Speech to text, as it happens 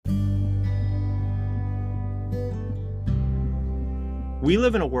We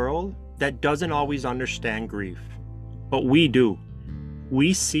live in a world that doesn't always understand grief, but we do.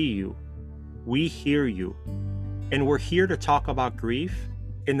 We see you, we hear you, and we're here to talk about grief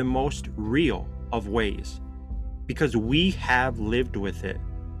in the most real of ways because we have lived with it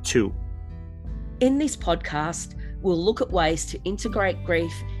too. In this podcast, we'll look at ways to integrate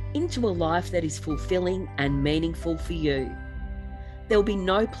grief into a life that is fulfilling and meaningful for you. There'll be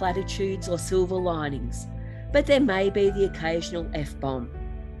no platitudes or silver linings, but there may be the occasional F-bomb.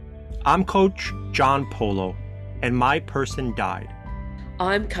 I'm Coach John Polo, and my person died.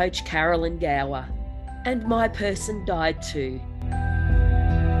 I'm Coach Carolyn Gower, and my person died too.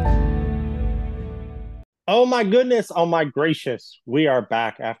 Oh my goodness, oh my gracious, we are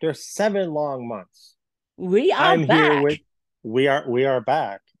back after 7 long months. We are I'm back. here with we are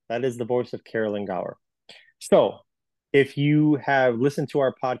back. That is the voice of Carolyn Gower. So, if you have listened to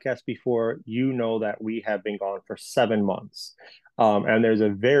our podcast before, you know that we have been gone for 7 months. And there's a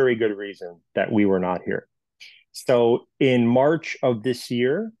very good reason that we were not here. So, in March of this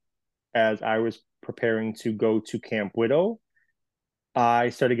year, as I was preparing to go to Camp Widow,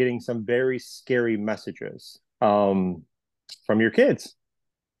 I started getting some very scary messages from your kids.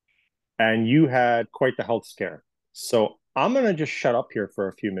 And you had quite the health scare. So, I'm going to just shut up here for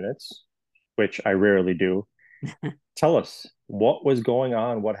a few minutes, which I rarely do. Tell us what was going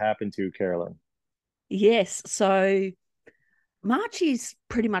on, what happened to Carolyn. Yes, so March is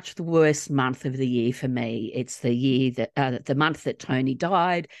pretty much the worst month of the year for me. It's the year that the month that Tony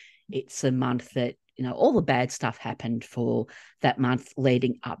died. It's a month that, all the bad stuff happened for that month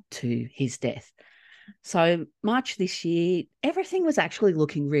leading up to his death. So March this year, everything was actually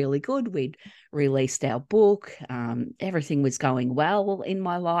looking really good. We'd released our book. Everything was going well in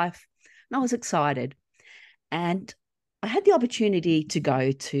my life, and I was excited. And I had the opportunity to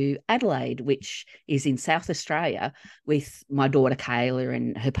go to Adelaide, which is in South Australia, with my daughter Kayla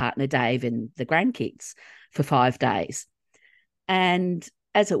and her partner Dave and the grandkids for 5 days. And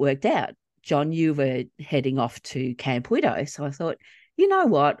as it worked out, John, you were heading off to Camp Widow. So I thought, you know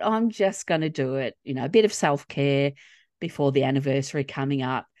what, I'm just going to do it, a bit of self-care before the anniversary coming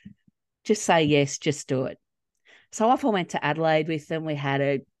up. Just say yes, just do it. So off I went to Adelaide with them. We had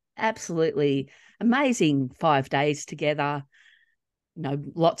a absolutely amazing 5 days together,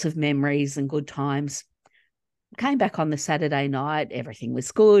 lots of memories and good times. Came back on the Saturday night, everything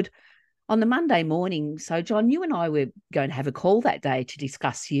was good. On the Monday morning, so John, you and I were going to have a call that day to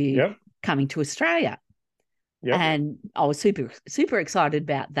discuss you Yep. coming to Australia. Yep. And I was super, super excited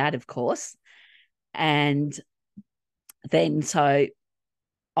about that, of course. And then so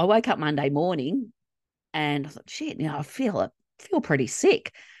I woke up Monday morning and I thought, shit, I feel pretty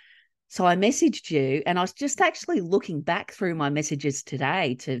sick. So I messaged you, and I was just actually looking back through my messages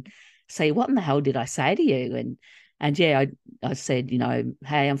today to see what in the hell did I say to you. And yeah, I said,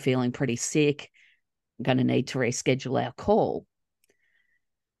 hey, I'm feeling pretty sick. I'm going to need to reschedule our call.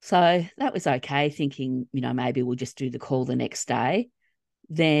 So that was okay, thinking, maybe we'll just do the call the next day.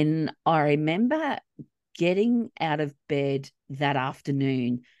 Then I remember getting out of bed that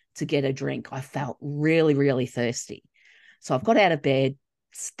afternoon to get a drink. I felt really, really thirsty. So I've got out of bed,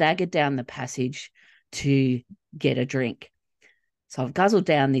 staggered down the passage to get a drink. So I've guzzled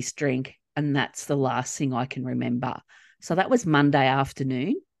down this drink, and that's the last thing I can remember. So that was Monday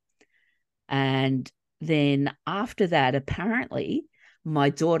afternoon. And then after that, apparently,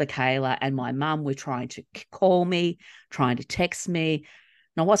 my daughter Kayla and my mum were trying to call me, trying to text me.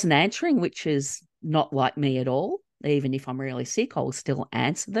 And I wasn't answering, which is not like me at all. Even if I'm really sick, I'll still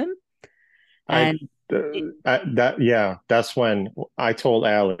answer them. And That's when I told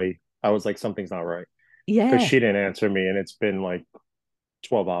Allie, I was like, something's not right. Because yeah, she didn't answer me, and it's been like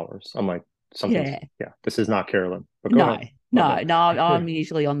 12 hours. I'm like, yeah. this is not Carolyn. But go No, ahead. My no, bad. no, I'm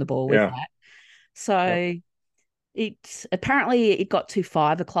usually on the ball with Yeah. that. Yep. So it got to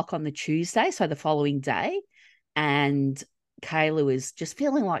 5 o'clock on the Tuesday, so the following day, and Kayla was just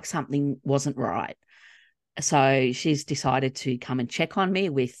feeling like something wasn't right. So she's decided to come and check on me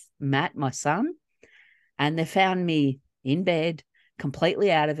with Matt, my son, and they found me in bed,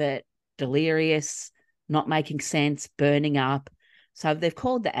 completely out of it, delirious, not making sense, burning up. So they've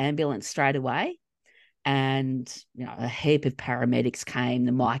called the ambulance straight away, and a heap of paramedics came,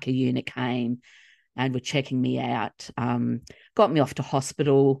 the MICA unit came and were checking me out, got me off to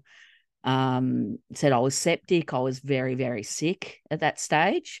hospital, said I was septic. I was very, very sick at that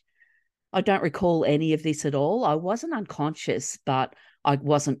stage. I don't recall any of this at all. I wasn't unconscious, but I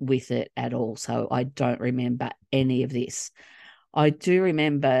wasn't with it at all. So I don't remember any of this. I do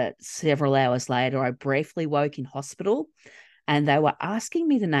remember several hours later, I briefly woke in hospital and they were asking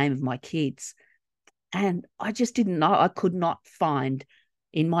me the name of my kids. And I just didn't know. I could not find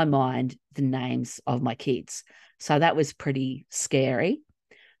in my mind the names of my kids. So that was pretty scary.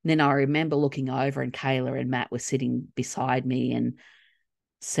 And then I remember looking over and Kayla and Matt were sitting beside me and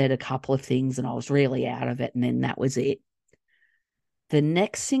said a couple of things and I was really out of it. And then that was it. The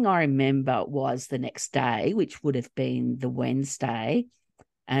next thing I remember was the next day, which would have been the Wednesday.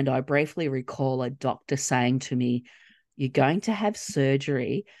 And I briefly recall a doctor saying to me, "You're going to have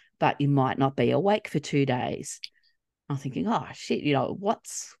surgery, but you might not be awake for 2 days." I'm thinking, oh shit, what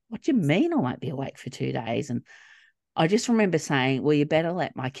do you mean I won't be awake for 2 days? And I just remember saying, well, you better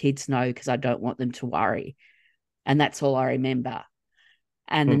let my kids know because I don't want them to worry. And that's all I remember.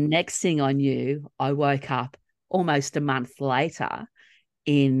 And the Hmm. next thing I knew, I woke up almost a month later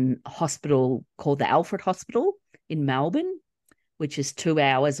in a hospital called the Alfred Hospital in Melbourne, which is 2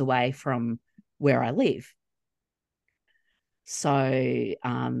 hours away from where I live. So,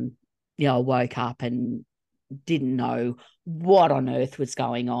 I woke up and didn't know what on earth was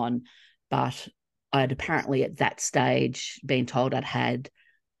going on, but I'd apparently at that stage been told I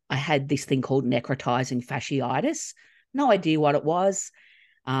had this thing called necrotizing fasciitis. No idea what it was.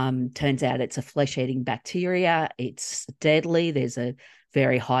 Turns out it's a flesh-eating bacteria. It's deadly. There's a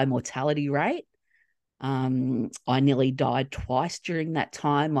very high mortality rate. I nearly died twice during that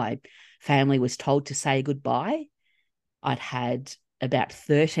time. My family was told to say goodbye. I'd had about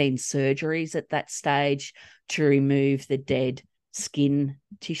 13 surgeries at that stage to remove the dead skin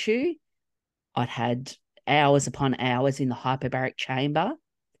tissue. I'd had hours upon hours in the hyperbaric chamber.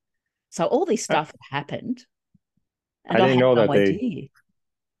 So all this I, stuff had happened, I and I didn't had know no that idea.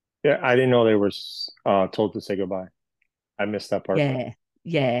 yeah, I didn't know they were told to say goodbye. I missed that part. Yeah,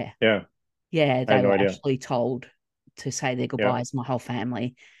 yeah, Yeah, yeah. I had They no were idea. actually told to say their Yeah, goodbyes, my whole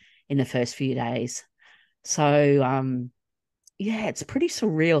family, in the first few days. So, yeah, it's pretty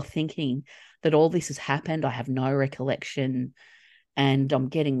surreal thinking that all this has happened. I have no recollection and I'm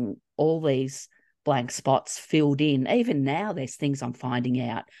getting all these blank spots filled in. Even now, there's things I'm finding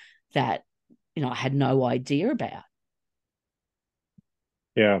out that, I had no idea about.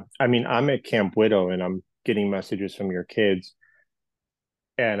 yeah. I mean, I'm at Camp Widow and I'm getting messages from your kids.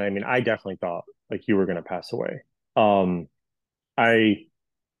 And I mean, I definitely thought like you were going to pass away. I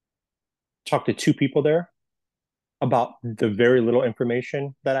talked to two people there about the very little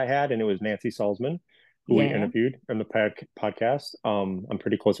information that I had, and it was Nancy Salzman, who we Yeah. interviewed in the podcast. I'm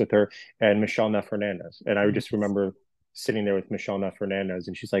pretty close with her, and Michelle Neff Hernandez. And I just Yes. remember sitting there with Michelle Neff Hernandez,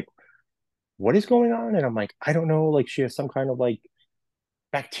 and she's like, "What is going on?" And I'm like, "I don't know. Like, she has some kind of like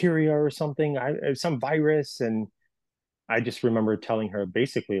bacteria or something, some virus." And I just remember telling her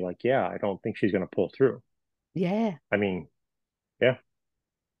basically, like, "Yeah, I don't think she's gonna pull through." Yeah. I mean, yeah,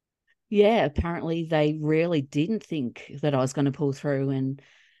 Yeah. Apparently they really didn't think that I was going to pull through.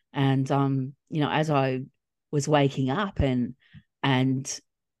 As I was waking up and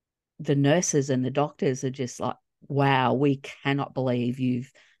the nurses and the doctors are just like, wow, we cannot believe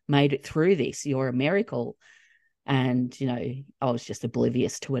you've made it through this. You're a miracle. And, I was just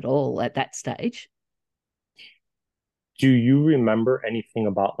oblivious to it all at that stage. do you remember anything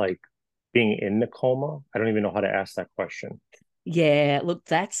about like being in the coma? I don't even know how to ask that question. Yeah, look,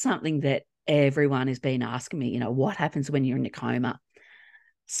 that's something that everyone has been asking me, what happens when you're in a coma?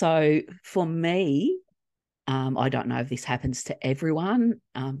 So for me, I don't know if this happens to everyone,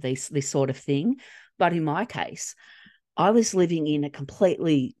 this sort of thing, but in my case, I was living in a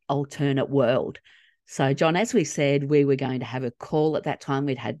completely alternate world. So, John, as we said, we were going to have a call at that time.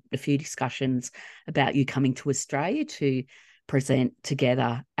 We'd had a few discussions about you coming to Australia to present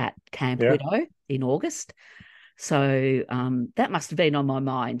together at Camp Yeah. Widow in August. So that must have been on my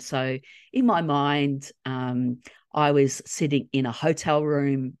mind. So in my mind, I was sitting in a hotel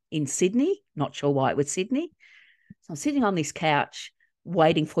room in Sydney, not sure why it was Sydney. So I'm sitting on this couch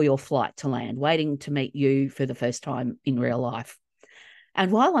waiting for your flight to land, waiting to meet you for the first time in real life.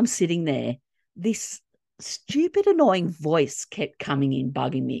 And while I'm sitting there, this stupid, annoying voice kept coming in,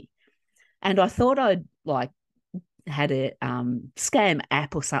 bugging me. And I thought I'd like had a scam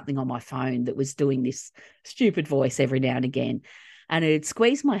app or something on my phone that was doing this stupid voice every now and again. And it'd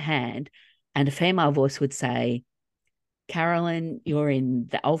squeeze my hand, and a female voice would say, "Carolyn, you're in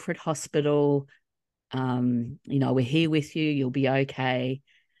the Alfred Hospital. We're here with you. You'll be okay.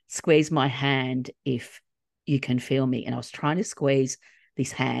 Squeeze my hand if you can feel me." And I was trying to squeeze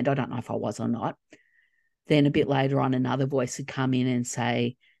this hand. I don't know if I was or not. Then a bit later on, another voice would come in and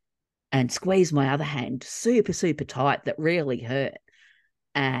say, and squeeze my other hand super, super tight that really hurt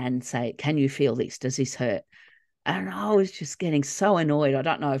and say, "Can you feel this? Does this hurt?" And I was just getting so annoyed. I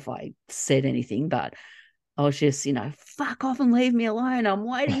don't know if I said anything, but I was just, fuck off and leave me alone. I'm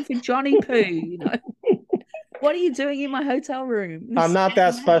waiting for Johnny Poo. What are you doing in my hotel room? I'm not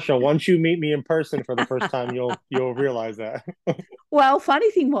that special. Once you meet me in person for the first time, you'll realize that. Well,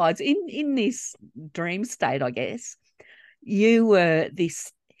 funny thing was, in this dream state, I guess, you were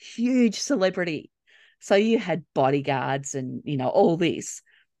this huge celebrity. So you had bodyguards and, all this.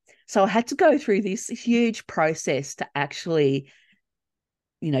 So I had to go through this huge process to actually,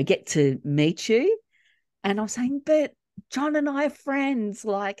 get to meet you. And I was saying, but John and I are friends.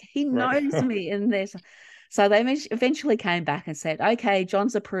 Like, he Right. knows me. And there's so they eventually came back and said, okay,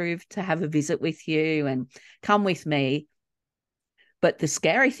 John's approved to have a visit with you and come with me. But the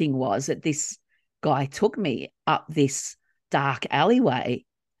scary thing was that this guy took me up this dark alleyway,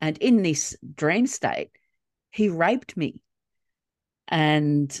 and in this dream state, he raped me.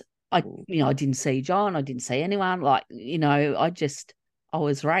 And I didn't see John, I didn't see anyone. Like, I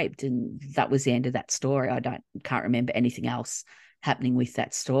was raped, and that was the end of that story. Can't remember anything else happening with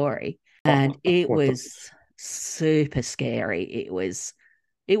that story. And it What the was super scary. It was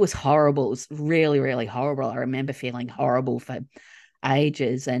horrible. It was really, really horrible. I remember feeling horrible for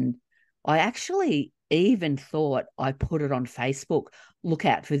ages. And I actually even thought I put it on Facebook, look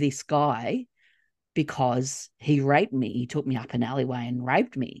out for this guy, because he raped me. He took me up an alleyway and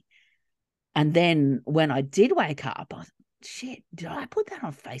raped me. And then when I did wake up, I thought, shit, did I put that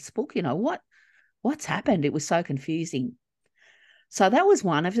on Facebook? What's happened? It was so confusing. So that was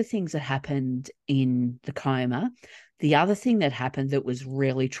one of the things that happened in the coma. The other thing that happened that was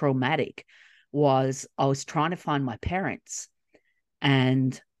really traumatic was I was trying to find my parents,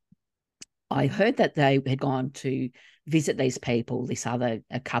 and I heard that they had gone to visit these people,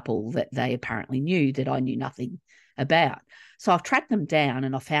 a couple that they apparently knew that I knew nothing about. So I've tracked them down,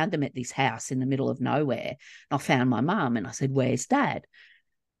 and I found them at this house in the middle of nowhere. And I found my mum, and I said, where's Dad?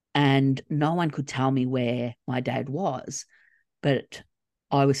 And no one could tell me where my dad was. But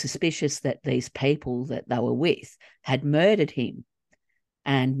I was suspicious that these people that they were with had murdered him.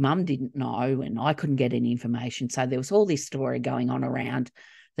 And Mum didn't know, and I couldn't get any information. So there was all this story going on around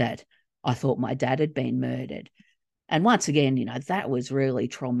that I thought my dad had been murdered. And once again, that was really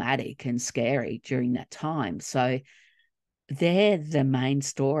traumatic and scary during that time. So they're the main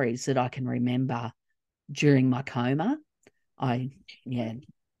stories that I can remember during my coma. Yeah.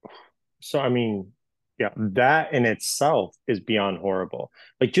 So I mean, yeah, that in itself is beyond horrible.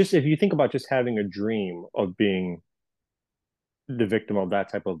 Like, just if you think about just having a dream of being the victim of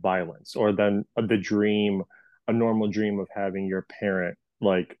that type of violence, or then the dream, a normal dream of having your parent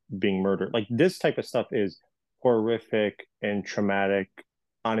like being murdered. Like, this type of stuff is horrific and traumatic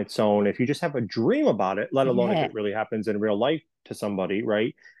on its own. If you just have a dream about it, let alone if Yeah. it really happens in real life to somebody,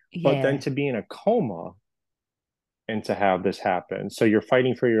 right? But then Yeah. to be in a coma and to have this happen. So you're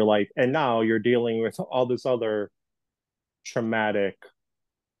fighting for your life, and now you're dealing with all this other traumatic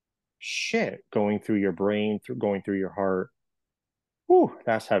shit going through your brain, going through your heart. Whew,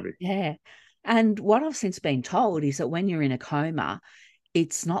 that's heavy. Yeah. And what I've since been told is that when you're in a coma,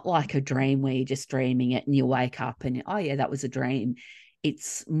 it's not like a dream where you're just dreaming it and you wake up and, oh, yeah, that was a dream.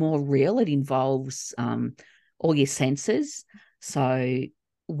 It's more real. It involves all your senses. So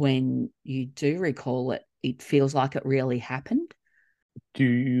when you do recall it, it feels like it really happened. Do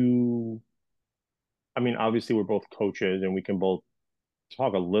you, I mean, obviously we're both coaches and we can both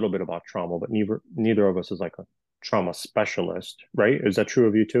talk a little bit about trauma, but neither of us is like a trauma specialist, right? Is that true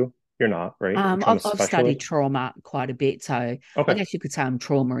of you too? You're not, right? A trauma I've studied specialist? trauma quite a bit. So I Okay. guess you could say I'm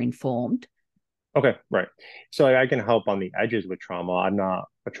trauma informed. Okay, right. So I can help on the edges with trauma. I'm not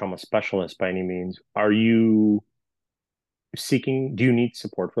a trauma specialist by any means. Are you seeking, do you need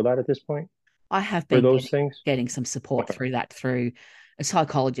support for that at this point? I have For been those things? getting some support Okay. through that through a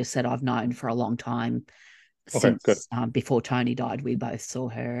psychologist that I've known for a long time Okay, good. since before Tony died. We both saw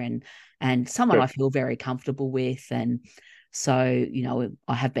her, and someone I Good. feel very comfortable with, and so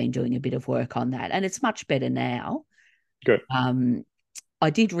I have been doing a bit of work on that, and it's much better now. Good. Um, I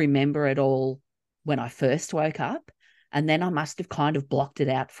did remember it all when I first woke up, and then I must have kind of blocked it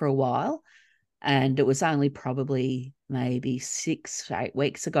out for a while. And it was only probably maybe 6 8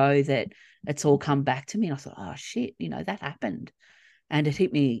 weeks ago that it's all come back to me. And I thought, oh shit, that happened. And it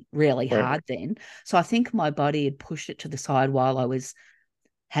hit me really Right. hard then. So I think my body had pushed it to the side while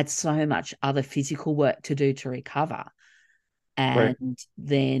had so much other physical work to do to recover. Right. And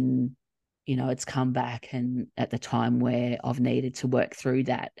then, it's come back, and at the time where I've needed to work through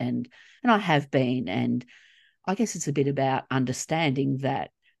that. And I have been. And I guess it's a bit about understanding that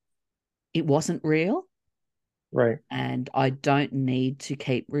it wasn't real, Right. and I don't need to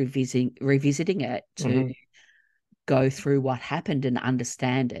keep revisiting it to Hmm. go through what happened and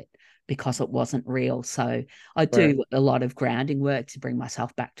understand it, because it wasn't real. So I Right. do a lot of grounding work to bring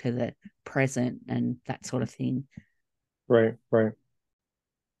myself back to present and that sort of thing. Right, right.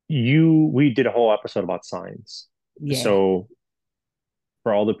 We did a whole episode about signs. Yeah. So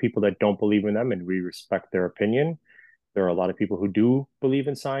for all the people that don't believe in them and we respect their opinion, there are a lot of people who do believe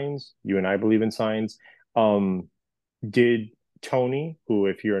in signs. You and I believe in signs. Um, did Tony, who,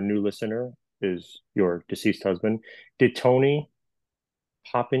 if you're a new listener, is your deceased husband, did Tony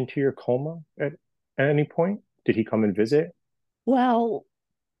pop into your coma at any point? Did he come and visit? Well,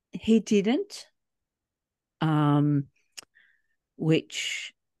 he didn't, um,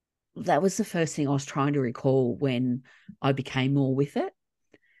 which that was the first thing I was trying to recall when I became more with it.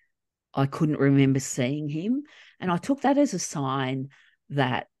 I couldn't remember seeing him. And I took that as a sign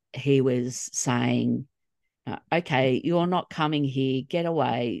that he was saying, okay, you're not coming here, get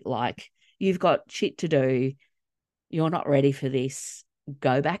away. Like, you've got shit to do. You're not ready for this.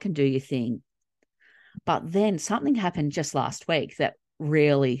 Go back and do your thing. But then something happened just last week that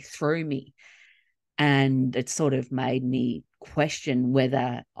really threw me. And it sort of made me question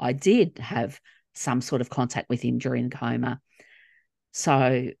whether I did have some sort of contact with him during the coma. So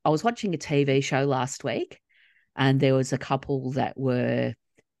I was watching a TV show last week, and there was a couple that were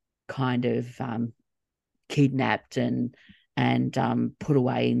kind of kidnapped and put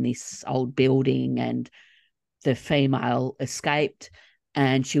away in this old building, and the female escaped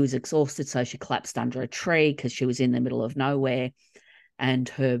and she was exhausted, so she collapsed under a tree because she was in the middle of nowhere, and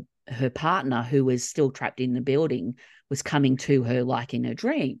her partner, who was still trapped in the building, was coming to her like in a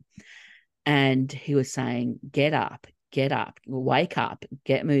dream, and he was saying, get up, wake up,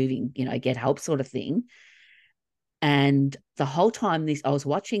 get moving, get help, sort of thing. And the whole time I was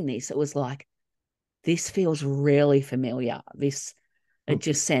watching this, it was like, this feels really familiar. It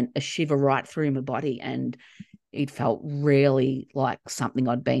just sent a shiver right through my body, and it felt really like something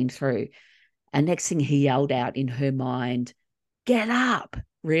I'd been through. And next thing, he yelled out in her mind, get up,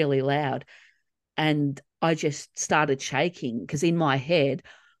 really loud. And I just started shaking because in my head,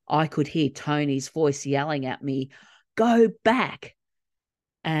 I could hear Tony's voice yelling at me, go back.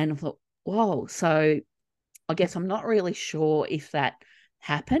 And I thought, whoa. So I guess I'm not really sure if that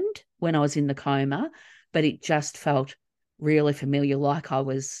happened when I was in the coma, but it just felt really familiar, like I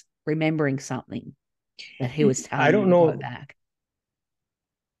was remembering something that he was I telling me don't to go know. back.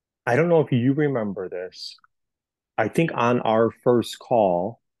 I don't know if you remember this. I think on our first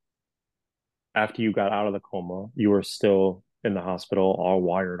call, after you got out of the coma, you were still in the hospital, all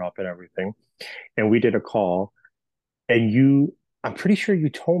wired up and everything. And we did a call, and I'm pretty sure you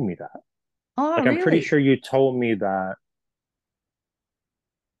told me that. Oh, Like, I'm pretty really? sure you told me that.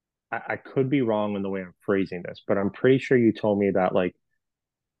 I could be wrong in the way I'm phrasing this, but I'm pretty sure you told me that, like,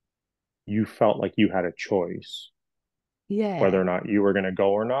 you felt like you had a choice whether Yeah. or not you were going to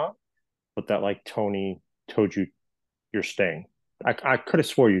go or not, but that, like, Tony told you you're staying. I could have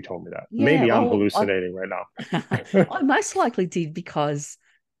swore you told me that. Yeah. Maybe I'm Well, hallucinating right now. I most likely did because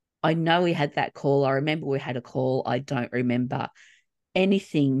I know we had that call. I remember we had a call. I don't remember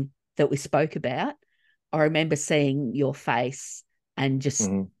anything that we spoke about. I remember seeing your face and just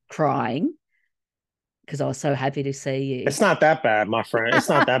Mhm. crying because I was so happy to see you. It's not that bad, my friend. It's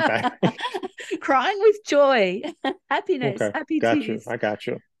not that bad. Crying with joy, happiness, Okay, happy got you. tears. I got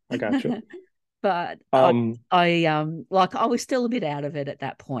you. I got you. But Um, I was still a bit out of it at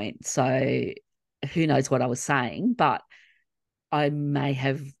that point. So who knows what I was saying, but I may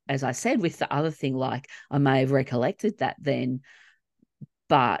have, as I said with the other thing, like I may have recollected that then,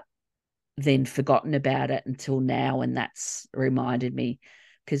 but then forgotten about it until now. And that's reminded me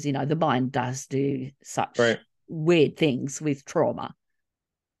because, the mind does do such right. weird things with trauma.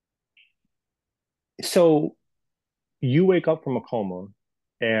 So you wake up from a coma,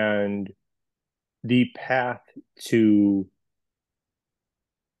 and the path to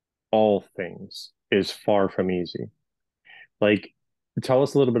all things is far from easy. Like, tell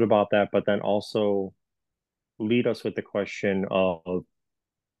us a little bit about that, but then also lead us with the question of,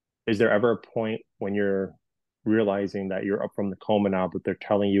 is there ever a point when you're realizing that you're up from the coma now, but they're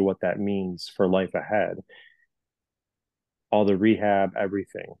telling you what that means for life ahead? All the rehab,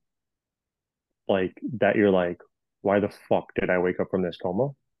 everything, like that, you're like, why the fuck did I wake up from this coma?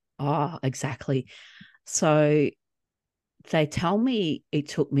 Oh, exactly. So they tell me it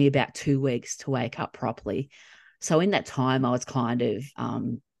took me about 2 weeks to wake up properly. So in that time, I was kind of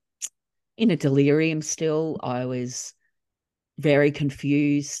in a delirium still. I was very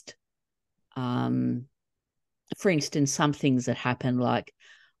confused. Um, for instance, some things that happened, like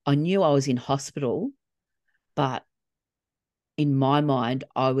I knew I was in hospital, but in my mind,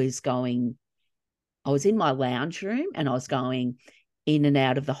 I was in my lounge room and I was going in and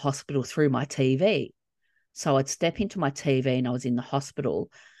out of the hospital through my TV. So I'd step into my TV and I was in the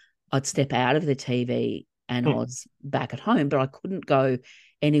hospital, I'd step out of the TV and I Hmm. was back at home, but I couldn't go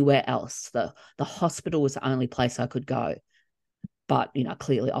anywhere else. The hospital was the only place I could go. But,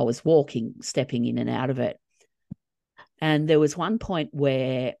 clearly I was walking, stepping in and out of it. And there was one point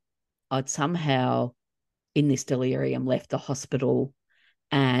where I'd somehow, in this delirium, left the hospital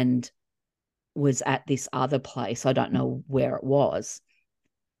and was at this other place. I don't know where it was.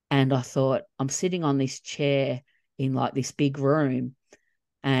 And I thought, I'm sitting on this chair in like this big room.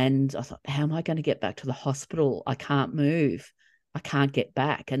 And I thought, how am I going to get back to the hospital? I can't move. I can't get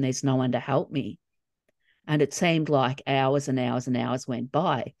back. And there's no one to help me. And it seemed like hours and hours and hours went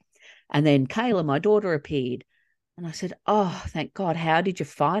by. And then Kayla, my daughter, appeared. And I said, oh, thank God. How did you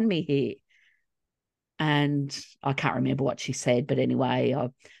find me here? And I can't remember what she said. But anyway,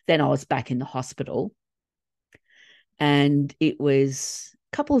 then I was back in the hospital. And it was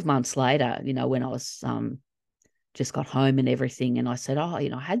a couple of months later, when I was just got home and everything. And I said, oh, I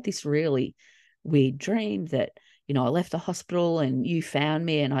had this really weird dream that, I left the hospital and you found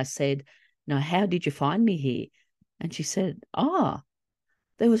me. And I said, how did you find me here? And she said, oh,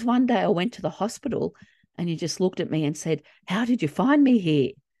 there was one day I went to the hospital and you just looked at me and said, how did you find me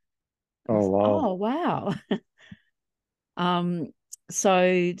here? I Oh was, wow. oh, wow. um,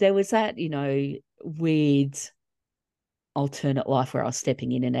 so there was that, weird alternate life where I was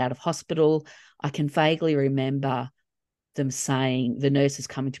stepping in and out of hospital. I can vaguely remember the nurses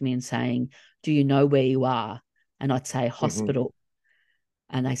coming to me and saying, do you know where you are? And I'd say Hmm. hospital.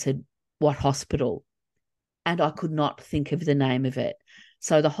 And they said, what hospital? And I could not think of the name of it.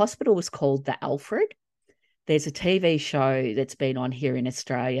 So the hospital was called the Alfred. There's a TV show that's been on here in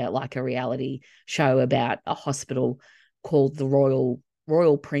Australia, like a reality show about a hospital called the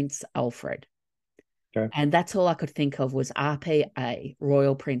Royal Prince Alfred. Okay. And that's all I could think of was RPA,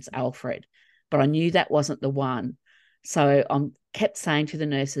 Royal Prince Alfred. But I knew that wasn't the one. So I kept saying to the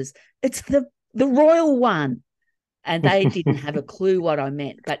nurses, it's the royal one. And they didn't have a clue what I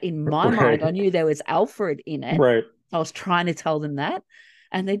meant. But in my mind, Right. I knew there was Alfred in it. Right. I was trying to tell them that.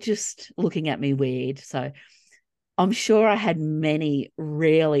 And they're just looking at me weird. So I'm sure I had many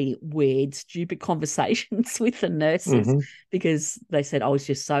really weird, stupid conversations with the nurses Hmm. because they said I was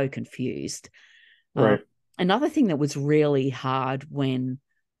just so confused. Um, Right. Another thing that was really hard when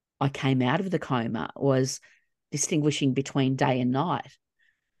I came out of the coma was distinguishing between day and night.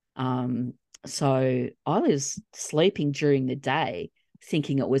 Um, so I was sleeping during the day,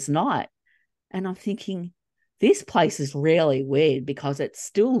 thinking it was night. And I'm thinking, this place is really weird because it's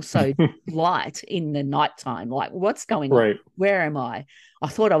still so light in the nighttime. Like, what's going on? Right. Where am I? I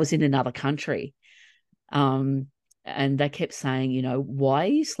thought I was in another country. Um, and they kept saying, why are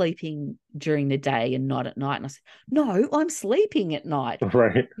you sleeping during the day and not at night? And I said, no, I'm sleeping at night.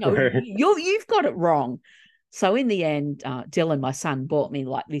 Right. Right. You've got it wrong. So in the end, Dylan, my son, bought me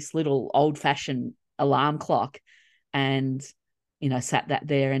like this little old fashioned alarm clock and, sat that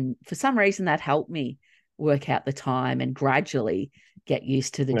there. And for some reason, that helped me work out the time and gradually get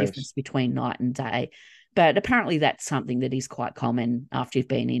used to the Nice. difference between night and day. But apparently, that's something that is quite common after you've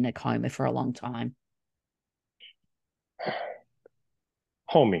been in a coma for a long time.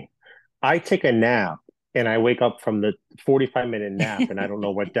 Homie, I take a nap and I wake up from the 45-minute nap and I don't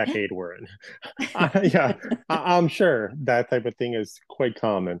know what decade we're in. Yeah, I'm sure that type of thing is quite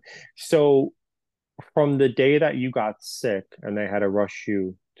common. So, from the day that you got sick and they had to rush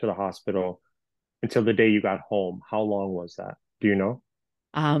you to the hospital until the day you got home, how long was that? Do you know?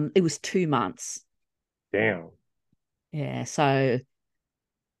 It was 2 months. Damn. Yeah. So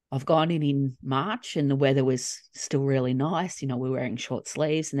I've gone in March and the weather was still really nice. We're wearing short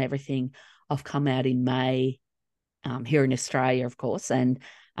sleeves and everything. I've come out in May, here in Australia, of course, and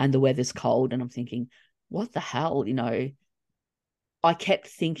the weather's cold. And I'm thinking, what the hell? I kept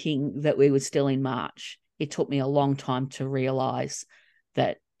thinking that we were still in March. It took me a long time to realize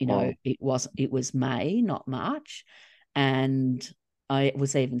that, Oh, it was May, not March. And I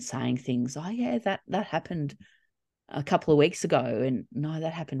was even saying things, oh yeah, that happened a couple of weeks ago. And no,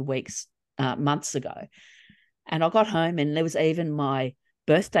 that happened months ago. And I got home and there was even my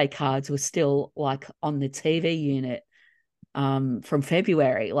birthday cards were still like on the TV unit from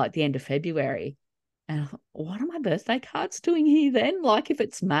February, like the end of February. And I thought, what are my birthday cards doing here then? Like if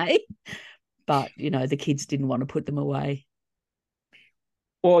it's May? But, the kids didn't want to put them away.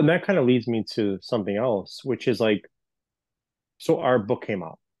 well, and that kind of leads me to something else, which is like, so our book came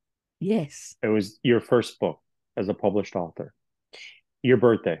out. Yes. It was your first book as a published author. Your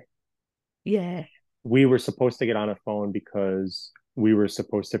birthday. Yeah. We were supposed to get on a phone because we were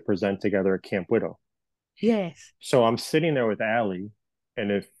supposed to present together at Camp Widow. Yes. So I'm sitting there with Allie,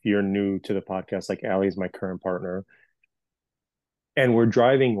 and if you're new to the podcast, like Allie is my current partner. And we're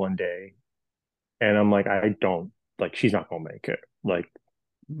driving one day, and I'm like, I don't like, she's not gonna make it. Like,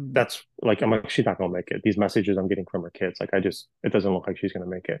 Mm. that's like, I'm like, she's not gonna make it. These messages I'm getting from her kids, like, it doesn't look like she's gonna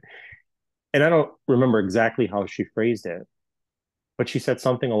make it. And I don't remember exactly how she phrased it, but she said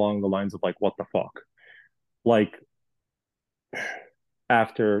something along the lines of like, what the fuck? Like,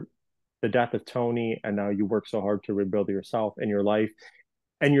 after the death of Tony, and now you work so hard to rebuild yourself and your life,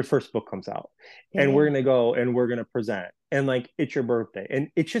 and your first book comes out, and we're Yeah. gonna go and we're gonna present, and like, it's your birthday, and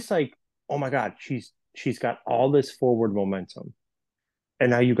it's just like, oh my God, she's got all this forward momentum, and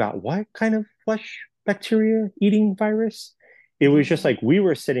now you got what kind of flesh bacteria eating virus? It was just Yeah. like we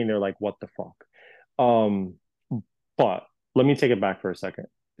were sitting there like, what the fuck? Um, but let me take it back for a second.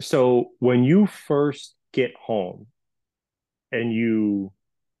 So when you first get home and you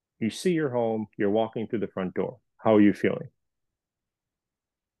see your home, you're walking through the front door, how are you feeling?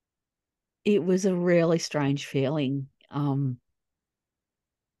 It was a really strange feeling.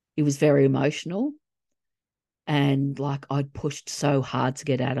 It was very emotional. And like I'd pushed so hard to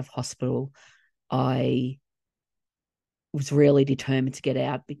get out of hospital. I was really determined to get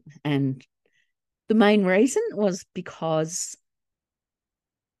out. And the main reason was because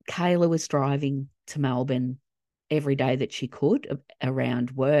Kayla was driving to Melbourne every day that she could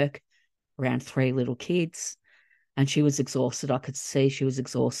around work, around three little kids. And she was exhausted. I could see she was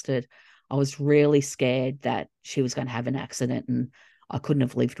exhausted. I was really scared that she was going to have an accident, and I couldn't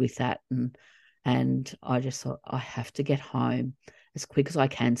have lived with that. And I just thought, I have to get home as quick as I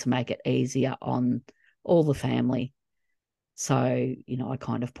can to make it easier on all the family. So, I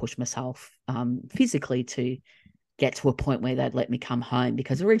kind of pushed myself physically to get to a point where they'd let me come home,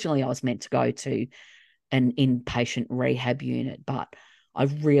 because originally I was meant to go to an inpatient rehab unit, but I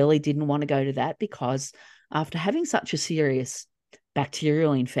really didn't want to go to that because after having such a serious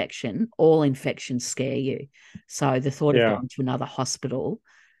bacterial infection, all infections scare you. So the thought of Yeah. going to another hospital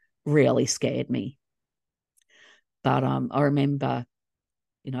really scared me. But I remember,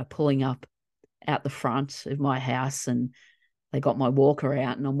 pulling up out the front of my house, and they got my walker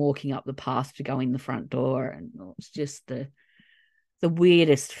out, and I'm walking up the path to go in the front door, and it was just the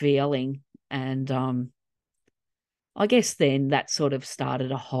weirdest feeling. And I guess then that sort of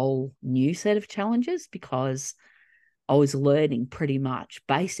started a whole new set of challenges, because I was learning pretty much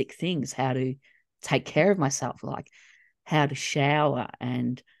basic things, how to take care of myself, like how to shower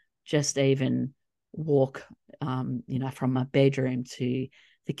and just even walk, from my bedroom to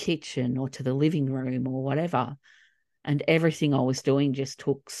the kitchen or to the living room or whatever. And everything I was doing just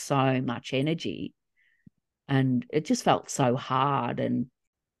took so much energy, and it just felt so hard, and it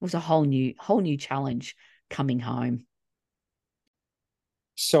was a whole new challenge coming home.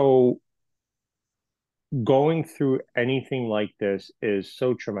 So going through anything like this is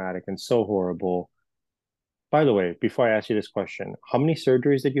so traumatic and so horrible. By the way, before I ask you this question, how many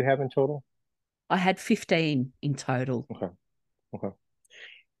surgeries did you have in total? I had 15 in total. Okay. Okay.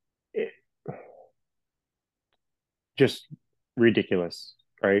 It, just ridiculous,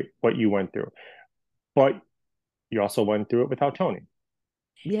 right? What you went through. But you also went through it without Tony.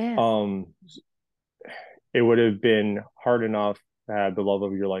 Yeah. Um, it would have been hard enough to have the love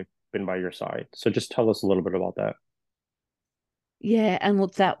of your life been by your side. So just tell us a little bit about that. Yeah. And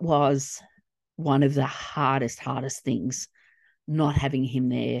look, that was one of the hardest things, not having him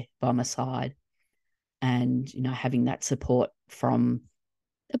there by my side, and, having that support from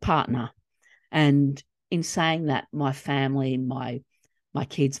a partner. And in saying that, my family, my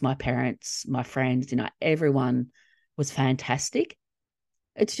kids, my parents, my friends, everyone was fantastic.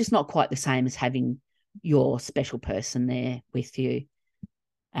 It's just not quite the same as having your special person there with you.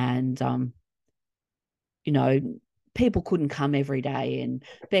 And you know, people couldn't come every day, and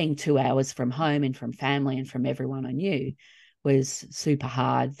being 2 hours from home and from family and from everyone I knew was super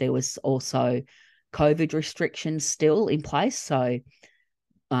hard. There was also COVID restrictions still in place. So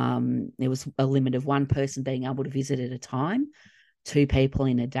there was a limit of one person being able to visit at a time, two people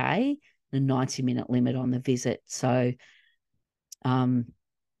in a day, and a 90-minute limit on the visit. So um,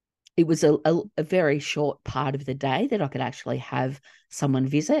 it was a very short part of the day that I could actually have someone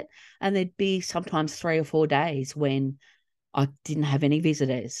visit. And there'd be sometimes 3 or 4 days when I didn't have any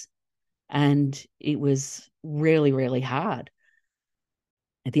visitors. And it was really, really hard.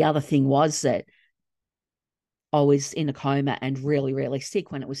 The other thing was that I was in a coma and really, really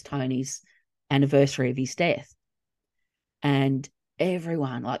sick when it was Tony's anniversary of his death. And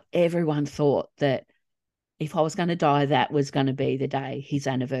everyone thought that if I was going to die, that was going to be the day, his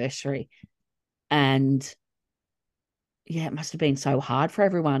anniversary. And yeah, it must have been so hard for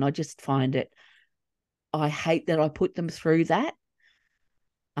everyone. I just find it, I hate that I put them through that.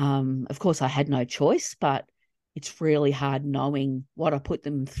 Of course, I had no choice, but it's really hard knowing what I put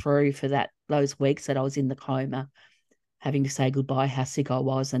them through for those weeks that I was in the coma, having to say goodbye, how sick I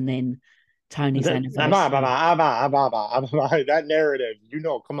was, and then Tony's anniversary. That narrative,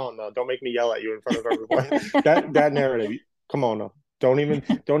 come on now, don't make me yell at you in front of everyone. That narrative, come on now. Don't even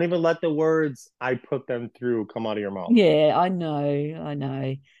let the words I put them through come out of your mouth. Yeah, I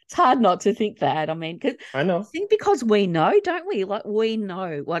know. It's hard not to think that. I mean, I I know. think because we know, don't we? Like we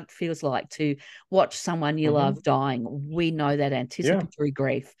know what it feels like to watch someone you Hmm. love dying. We know that Yeah. anticipatory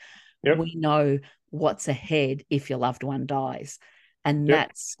grief. Yep. We know what's ahead if your loved one dies. And Yep.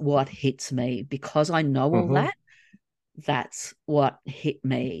 that's what hits me because I know all Hmm. that. That's what hit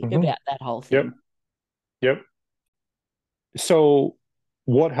me Hmm. about that whole Yep. thing. Yep. So,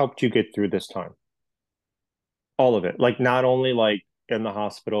 what helped you get through this time? All of it. Like not only like in the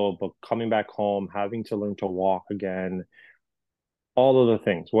hospital, but coming back home, having to learn to walk again, all of the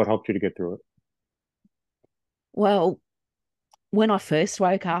things. What helped you to get through it? Well, when I first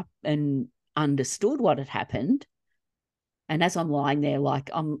woke up and understood what had happened, and as I'm lying there, like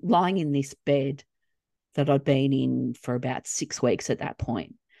I'm lying in this bed that I'd been in for about 6 weeks at that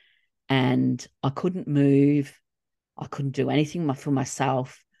point, and I couldn't move. I couldn't do anything for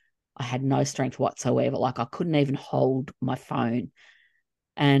myself. I had no strength whatsoever. Like I couldn't even hold my phone.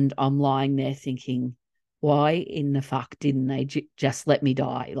 And I'm lying there thinking, why in the fuck didn't they just let me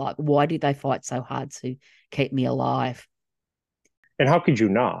die? Like, why did they fight so hard to keep me alive? And how could you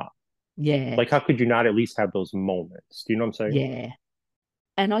not? Yeah, Like, how could you not at least have those moments? Do you know what I'm saying? yeah.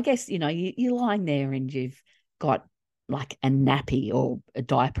 And I guess, you're lying there and you've got like a nappy or a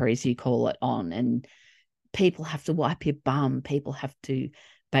diaper, as you call it, on, and people have to wipe your bum, people have to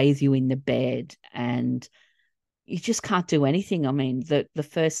bathe you in the bed, and you just can't do anything. I mean, the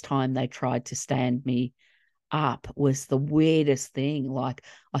first time they tried to stand me up was the weirdest thing. Like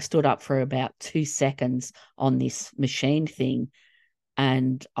I stood up for about 2 seconds on this machine thing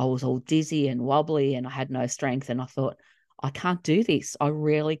and I was all dizzy and wobbly and I had no strength. And I thought, I can't do this. I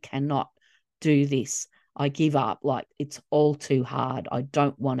really cannot do this. I give up. Like it's all too hard. I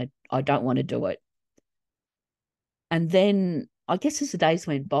don't want to do it. And then I guess as the days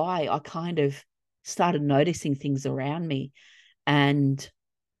went by, I kind of started noticing things around me. And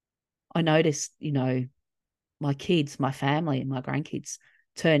I noticed, my kids, my family, my grandkids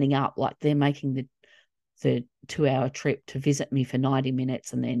turning up, like they're making the 2 hour trip to visit me for 90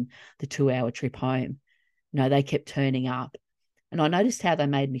 minutes and then the 2 hour trip home. They kept turning up. And I noticed how they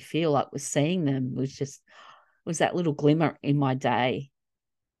made me feel. Like was seeing them was that little glimmer in my day.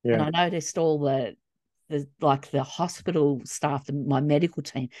 And Yeah. I noticed all the hospital staff, my medical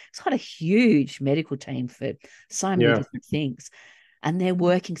team. It's got a huge medical team for so many Yeah. different things. And they're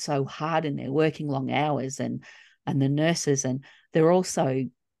working so hard and they're working long hours and the nurses and they're also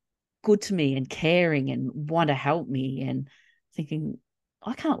good to me and caring and want to help me and thinking,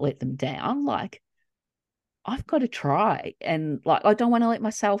 I can't let them down. Like I've got to try. And like I don't want to let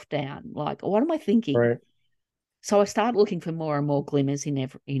myself down. Like, what am I thinking? Right. So I started looking for more and more glimmers in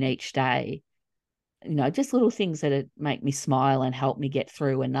each day. Just little things that make me smile and help me get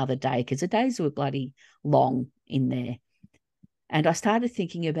through another day because the days were bloody long in there. And I started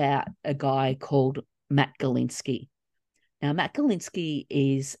thinking about a guy called Matt Galinsky. Now, Matt Galinsky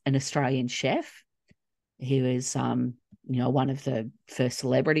is an Australian chef. He was, one of the first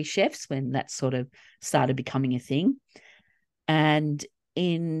celebrity chefs when that sort of started becoming a thing. And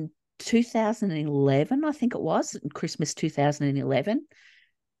in 2011, I think it was, Christmas 2011,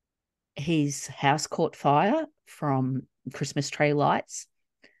 his house caught fire from Christmas tree lights.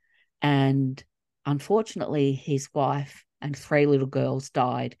 And unfortunately, his wife and 3 little girls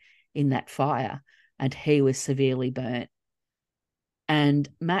died in that fire, and he was severely burnt. And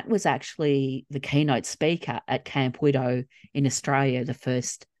Matt was actually the keynote speaker at Camp Widow in Australia the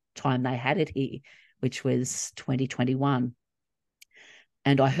first time they had it here, which was 2021.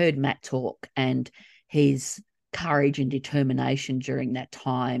 And I heard Matt talk, and his courage and determination during that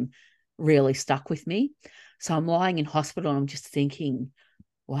time really stuck with me. So I'm lying in hospital and I'm just thinking,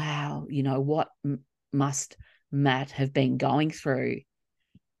 wow, what must Matt have been going through?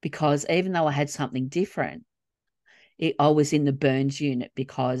 Because even though I had something different, I was in the burns unit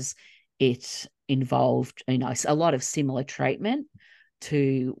because it involved, a lot of similar treatment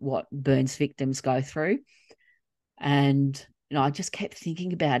to what burns victims go through. And, I just kept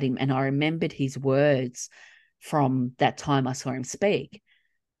thinking about him and I remembered his words from that time I saw him speak.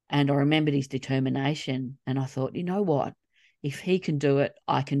 And I remembered his determination. And I thought, you know what? If he can do it,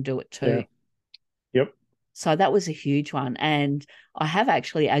 I can do it too. Yeah. Yep. So that was a huge one. And I have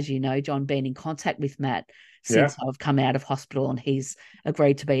actually, as you know, John, been in contact with Matt Yeah. since I've come out of hospital and he's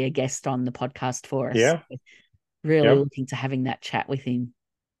agreed to be a guest on the podcast for us. Yeah. Really Yep. looking to having that chat with him.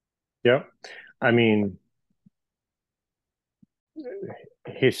 Yep. I mean,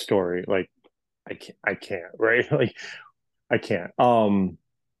 his story, like I can't, right? Like I can't.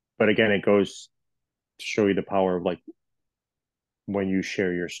 But again, it goes to show you the power of like when you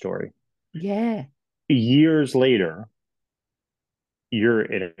share your story. Yeah. Years later, you're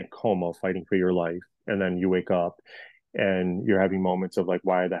in a coma fighting for your life, and then you wake up and you're having moments of like,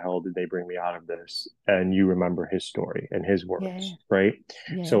 why the hell did they bring me out of this? And you remember his story and his Yeah. words, right?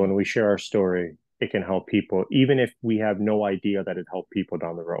 So Yeah. when we share our story, it can help people, even if we have no idea that it helped people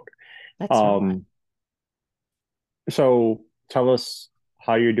down the road. That's right. Um, so tell us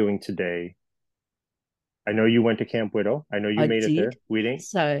how you're doing today. I know you went to Camp Widow. I know you I made it did. there. We didn't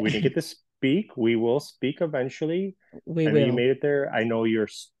So we didn't get to speak. We will speak eventually. we I know you will. made it there. I know you're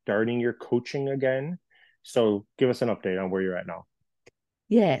starting your coaching again. So give us an update on where you're at now.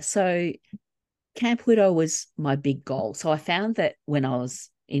 Yeah. So Camp Widow was my big goal. So I found that when I was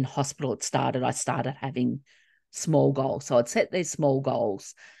in hospital, I started having small goals. So I'd set these small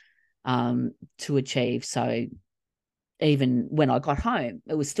goals to achieve. So even when I got home,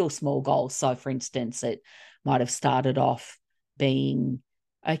 it was still small goals. So, for instance, it might have started off being,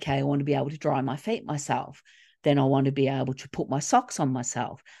 okay, I want to be able to dry my feet myself. Then I want to be able to put my socks on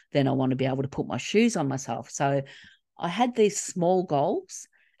myself. Then I want to be able to put my shoes on myself. So I had these small goals.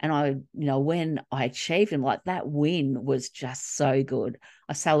 And when I achieved them, like that win was just so good.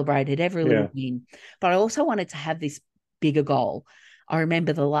 I celebrated every little Yeah. win. But I also wanted to have this bigger goal. I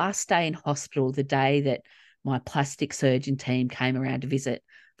remember the last day in hospital, the day that my plastic surgeon team came around to visit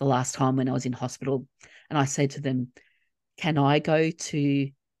the last time when I was in hospital. And I said to them, can I go to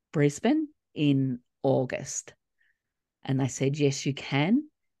Brisbane in August? And they said, yes, you can.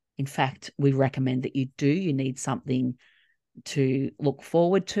 In fact, we recommend that you do. You need something to look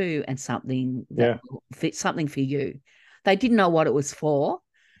forward to and something that Yeah. will fit something for you. They didn't know what it was for.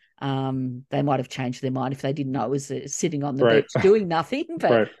 They might have changed their mind if they didn't know it was sitting on the Right. beach doing nothing,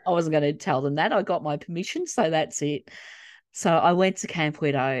 but Right. I wasn't going to tell them that. I got my permission, so that's it. So I went to Camp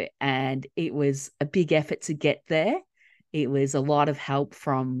Widow and it was a big effort to get there. It was a lot of help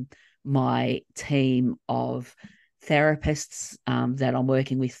from my team of therapists that I'm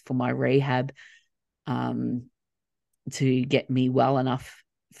working with for my rehab um, to get me well enough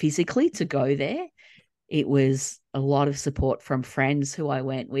physically to go there. It was a lot of support from friends who I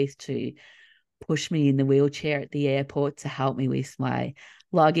went with to push me in the wheelchair at the airport, to help me with my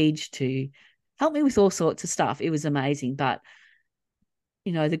luggage, to help me with all sorts of stuff. It was amazing. But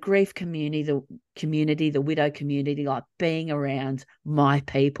the grief the widow community, like being around my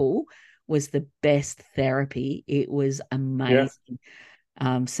people was the best therapy. It was Yeah. amazing.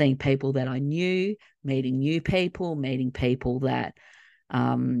 Seeing people that I knew, meeting new people, meeting people that,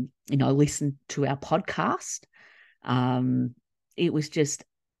 listened to our podcast. It was just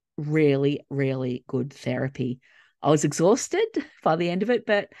really, really good therapy. I was exhausted by the end of it,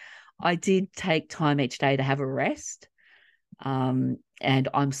 but I did take time each day to have a rest. And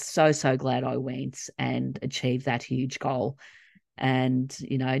I'm so, so glad I went and achieved that huge goal. And,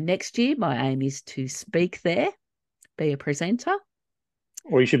 next year, my aim is to speak there, be a presenter.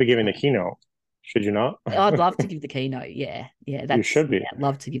 Well, you should be giving the keynote, should you not? I'd love to give the keynote. Yeah. Yeah. You should be. I'd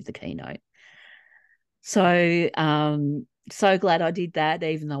love to give the keynote. So glad I did that,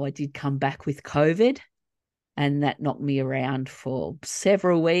 even though I did come back with COVID and that knocked me around for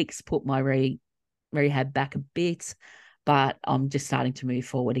several weeks, put my rehab back a bit, but I'm just starting to move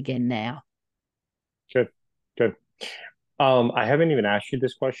forward again now. Good. Good. I haven't even asked you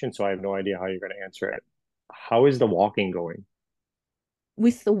this question, so I have no idea how you're going to answer it. How is the walking going?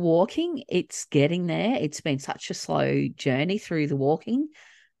 With the walking, it's getting there. It's been such a slow journey through the walking.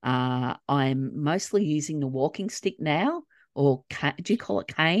 I'm mostly using the walking stick now, or do you call it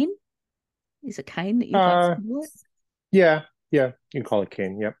cane? Is it cane that you guys Uh, call it? yeah, yeah, you can call it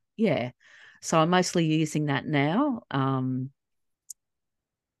cane. Yep. Yeah. So I'm mostly using that now.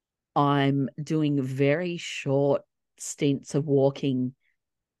 I'm doing very short stints of walking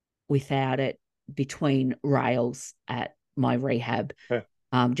without it between rails at my rehab, Okay.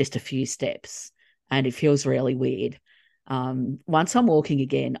 just a few steps. And it feels really weird. Once I'm walking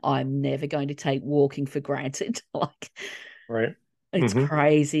again, I'm never going to take walking for granted. Like, Right. it's Mm-hmm.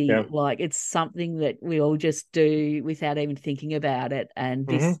 crazy. Yeah. Like, it's something that we all just do without even thinking about it. And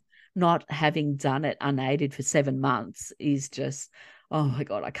Mm-hmm. this, not having done it unaided for 7 months, is just, oh my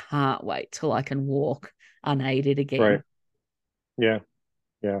God, I can't wait till I can walk unaided Right. again. Yeah.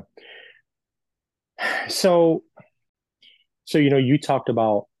 Yeah. So, so you talked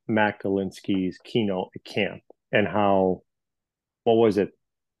about Matt Galinsky's keynote at camp and how, what was it,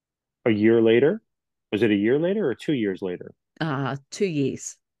 a year later? Was it a year later or 2 years later? 2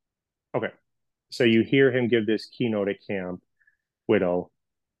 years. Okay. So you hear him give this keynote at camp, Widow,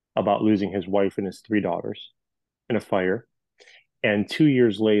 about losing his wife and his three daughters in a fire. And 2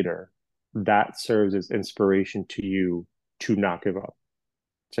 years later, that serves as inspiration to you to not give up,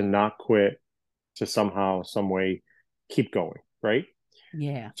 to not quit, to somehow, some way keep going, right?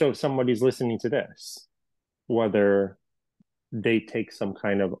 Yeah. So if somebody's listening to this, whether they take some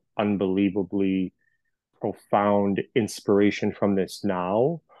kind of unbelievably profound inspiration from this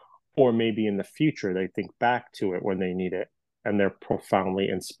now, or maybe in the future they think back to it when they need it and they're profoundly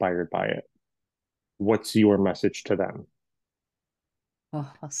inspired by it. What's your message to them? Oh,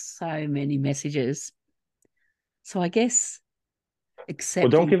 so many messages. So I guess Well, don't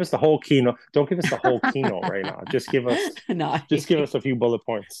accepting. give us the whole keynote. Don't give us the whole keynote right now. No. Just give us a few bullet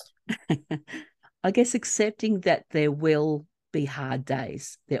points. I guess accepting that there will be hard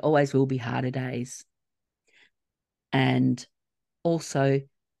days. There always will be harder days. And also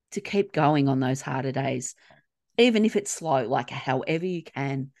to keep going on those harder days, even if it's slow, like however you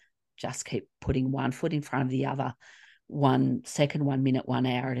can, just keep putting one foot in front of the other, 1 second, 1 minute, 1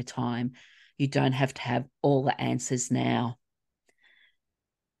 hour at a time. You don't have to have all the answers now.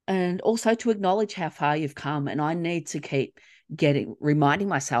 And also to acknowledge how far you've come. And I need to keep reminding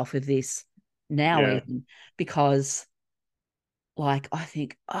myself of this now, Yeah. even because, like, I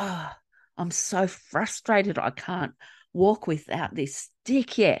think, oh, I'm so frustrated. I can't walk without this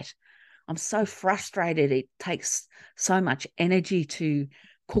stick yet. I'm so frustrated. It takes so much energy to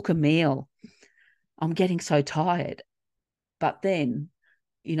cook a meal. I'm getting so tired. But then,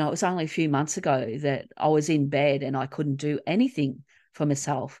 it was only a few months ago that I was in bed and I couldn't do anything for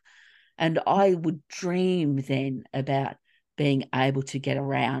myself. And I would dream then about being able to get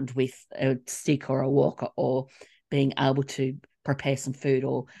around with a stick or a walker, or being able to prepare some food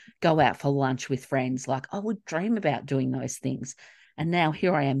or go out for lunch with friends. Like, I would dream about doing those things. And now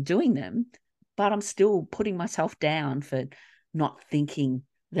here I am doing them, but I'm still putting myself down for not thinking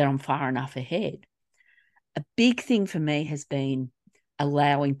that I'm far enough ahead. A big thing for me has been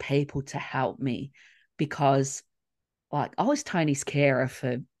allowing people to help me, because, like, I was Tony's carer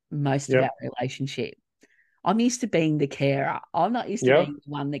for most of our Yep. relationship. I'm used to being the carer. I'm not used to Yep. being the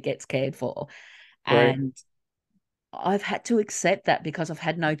one that gets cared for. Right. And I've had to accept that because I've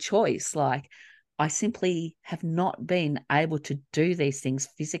had no choice. Like, I simply have not been able to do these things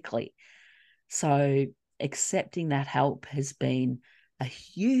physically. So accepting that help has been a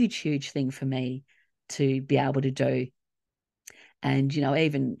huge, huge thing for me to be able to do. And,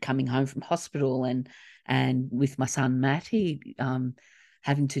 even coming home from hospital and with my son Matt, he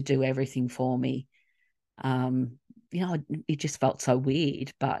having to do everything for me. Um, it just felt so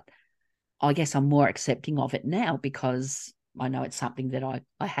weird, but I guess I'm more accepting of it now because I know it's something that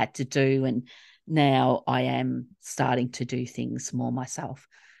I had to do, and now I am starting to do things more myself.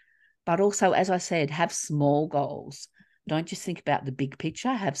 But also, as I said, have small goals. Don't just think about the big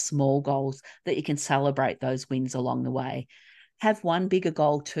picture. Have small goals that you can celebrate those wins along the way. Have one bigger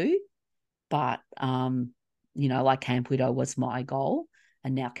goal too, but like Camp Widow was my goal,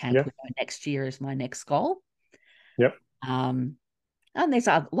 and now Camp Yeah. Widow next year is my next goal. Yep. Um, and there's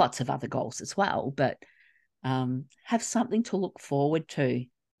lots of other goals as well, but have something to look forward to.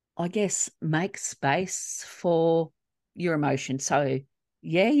 I guess make space for your emotions. So,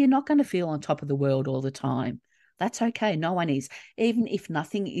 yeah, you're not going to feel on top of the world all the time. That's okay. No one is. Even if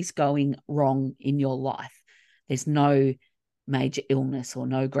nothing is going wrong in your life, there's no major illness or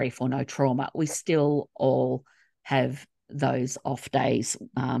no grief or no trauma. We still all have those off days,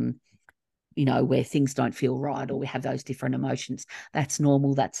 where things don't feel right or we have those different emotions. That's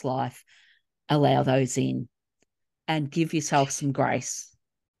normal. That's life. Allow those in and give yourself some grace.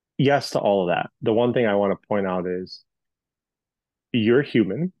 Yes to all of that. The one thing I want to point out is you're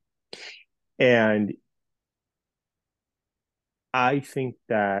human. And I think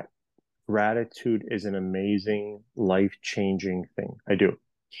that gratitude is an amazing, life-changing thing. I do.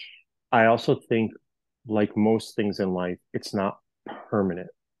 I also think, like most things in life, it's not permanent.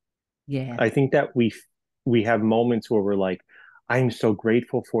 Yeah. I think that we have moments where we're like, I'm so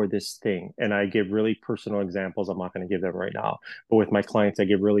grateful for this thing. And I give really personal examples. I'm not going to give them right now, but with my clients, I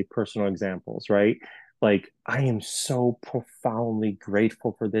give really personal examples, right? Like, I am so profoundly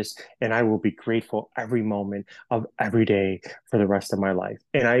grateful for this, and I will be grateful every moment of every day for the rest of my life.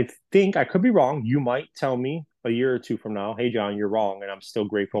 And I think I could be wrong. You might tell me a year or two from now, hey, John, you're wrong. And I'm still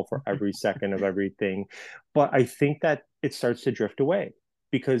grateful for every second of everything. But I think that it starts to drift away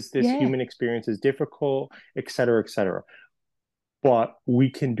because this Yeah. human experience is difficult, et cetera, et cetera. But we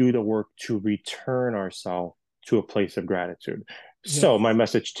can do the work to return ourselves to a place of gratitude. So Yes. my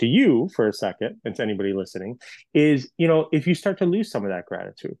message to you for a second, and to anybody listening, is, if you start to lose some of that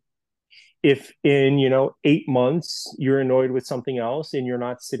gratitude, if in 8 months you're annoyed with something else and you're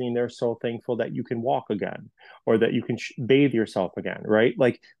not sitting there so thankful that you can walk again or that you can bathe yourself again, right?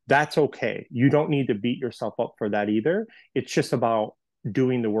 Like, that's okay. You don't need to beat yourself up for that either. It's just about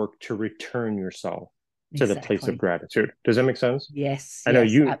doing the work to return yourself to the place of Exactly. gratitude. Does that make sense? Yes, I know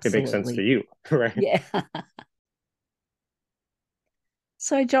yes, it makes sense to absolutely. you. Right? Yeah.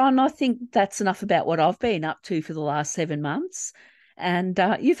 So, John, I think that's enough about what I've been up to for the last 7 months. And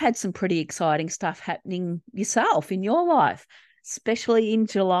you've had some pretty exciting stuff happening yourself in your life, especially in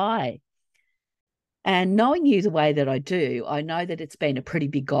July. And knowing you the way that I do, I know that it's been a pretty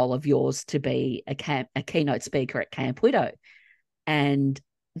big goal of yours to be a keynote speaker at Camp Widow. And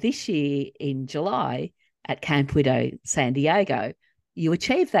this year in July at Camp Widow San Diego, you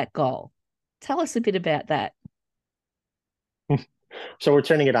achieved that goal. Tell us a bit about that. So we're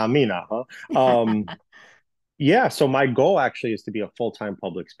turning it on me now, huh? Yeah, so my goal actually is to be a full-time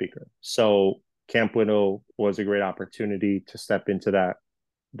public speaker. So Camp Widow was a great opportunity to step into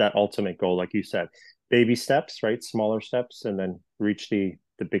that ultimate goal, like you said. Baby steps, right? Smaller steps, and then reach the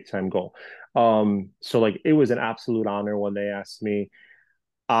big time goal. So like it was an absolute honor when they asked me.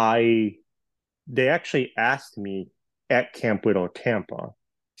 I They actually asked me at Camp Widow Tampa.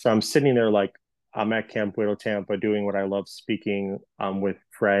 So I'm sitting there like I'm at Camp Widow Tampa doing what I love, speaking with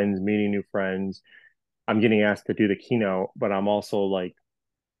friends, meeting new friends. I'm getting asked to do the keynote, but I'm also like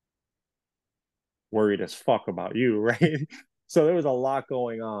worried as fuck about you, right? So there was a lot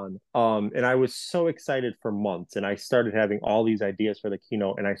going on. And I was so excited for months. And I started having all these ideas for the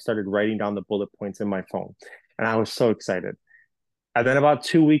keynote, and I started writing down the bullet points in my phone. And I was so excited. And then about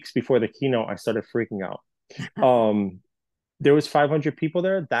 2 weeks before the keynote, I started freaking out. Um, there was 500 people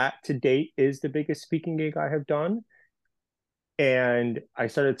there. That to date is the biggest speaking gig I have done. And I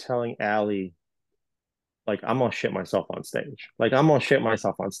started telling Allie, like, I'm gonna shit myself on stage. Like, I'm gonna shit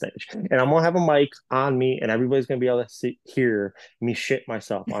myself on stage, and I'm gonna have a mic on me, and everybody's gonna be able to hear me shit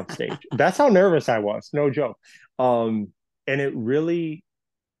myself on stage. That's how nervous I was, no joke. And it really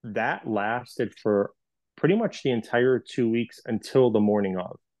that lasted for pretty much the entire 2 weeks until the morning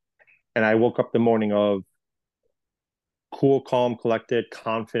of. And I woke up the morning of cool, calm, collected,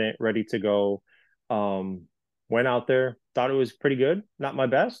 confident, ready to go. Um, Went out there, thought it was pretty good. Not my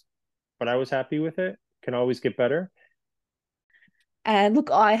best, but I was happy with it. Can always get better. And look,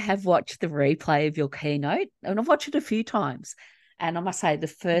 I have watched the replay of your keynote and I've watched it a few times. And I must say, the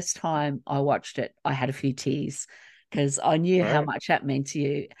first time I watched it, I had a few tears because I knew All how right. much that meant to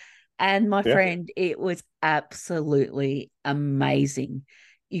you. And my Yeah. friend, it was absolutely amazing.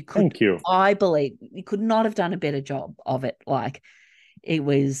 You could, Thank you. I believe, you could not have done a better job of it. Like it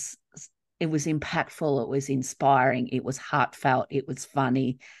was, it was impactful. It was inspiring. It was heartfelt. It was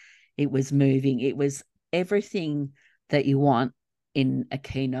funny. It was moving. It was everything that you want in a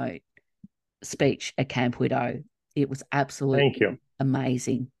keynote speech at Camp Widow. It was Thank you. absolutely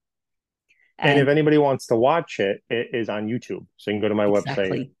amazing. And if And anybody wants to watch it, it is on YouTube. So you can go to my website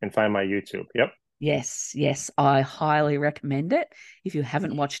exactly, and find my YouTube. Yep. yes, yes, I highly recommend it. If you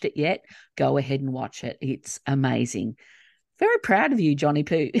haven't watched it yet, go ahead and watch it. It's amazing. Very proud of you, Johnny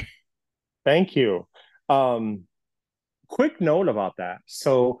Poo. Thank you. Um, Quick note about that.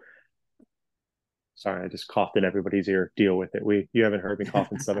 So sorry, I just coughed in everybody's ear. Deal with it. You haven't heard me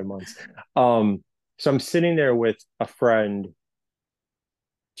cough in 7 months. Um, so I'm sitting there with a friend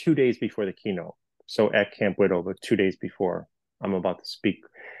 2 days before the keynote. So at Camp Widow, but 2 days before I'm about to speak.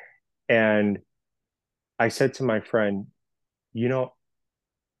 And I said to my friend, you know,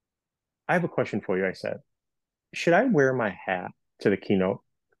 I have a question for you. I said, should I wear my hat to the keynote?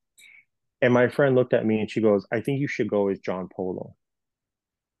 And my friend looked at me and she goes, I think you should go as John Polo.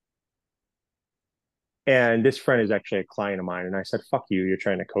 And this friend is actually a client of mine. And I said, fuck you, you're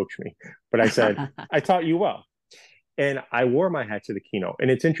trying to coach me. But I said, I taught you well. And I wore my hat to the keynote.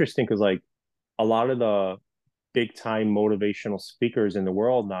 And it's interesting because, like, a lot of the big time motivational speakers in the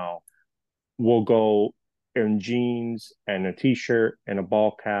world now will go in jeans and a t-shirt and a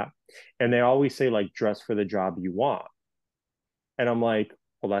ball cap, and they always say like dress for the job you want. And I'm like,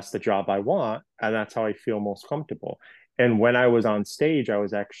 well, that's the job I want, and that's how I feel most comfortable. And when I was on stage, I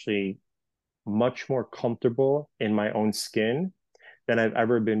was actually much more comfortable in my own skin than I've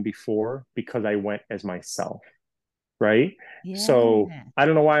ever been before because I went as myself, right? So Yeah, I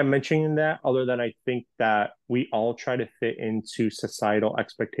don't know why I'm mentioning that, other than I think that we all try to fit into societal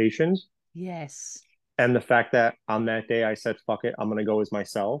expectations. yes, And the fact that on that day I said, fuck it, I'm going to go as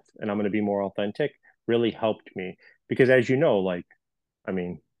myself and I'm going to be more authentic really helped me. Because as you know, like, I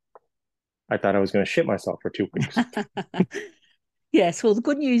mean, I thought I was going to shit myself for 2 weeks. Yes. Well, the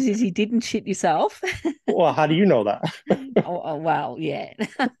good news is you didn't shit yourself. Well, how do you know that? Well, yeah.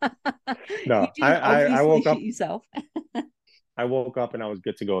 You No, didn't I obviously woke shit up. yourself. I woke up and I was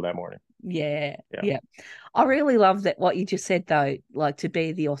good to go that morning. Yeah. Yeah. Yeah. I really love that what you just said though, like to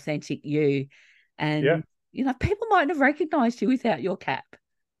be the authentic you. Yeah. And people might have recognized you without your cap.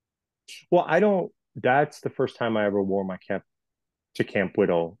 Well, I don't. That's the first time I ever wore my cap to Camp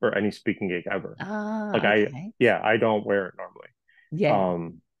Whittle or any speaking gig ever. Like Ah, okay. yeah, I don't wear it normally. Yeah.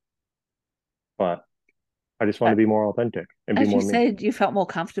 But I just want to But be more authentic and be as you more me. said, you felt more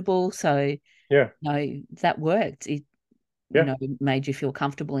comfortable. So, Yeah. that worked. It, Yeah. made you feel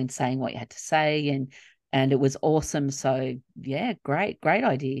comfortable in saying what you had to say, and it was awesome. So yeah, great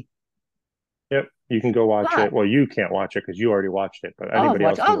idea. Yep. You can go watch it. But Well, you can't watch it because you already watched it, but I'll anybody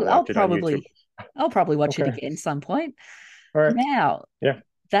watch. else can go I'll watch it on YouTube. probably watch it Okay. again some point. All right. Now Yeah.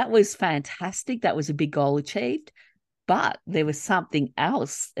 that was fantastic. That was a big goal achieved. But there was something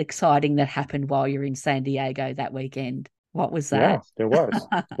else exciting that happened while you're in San Diego that weekend. What was Yeah, that? there was.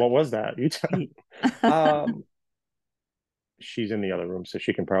 What was that? Um, she's in the other room, so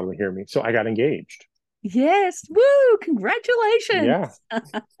she can probably hear me. So I got engaged. Yes. Woo! Congratulations.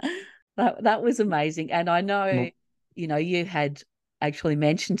 Yeah. That was amazing. And I know, Mm. you had actually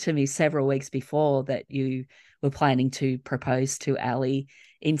mentioned to me several weeks before that you were planning to propose to Ali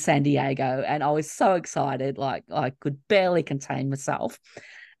in San Diego. And I was so excited, like I could barely contain myself.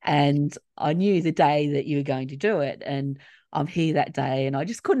 And I knew the day that you were going to do it. And I'm here that day and I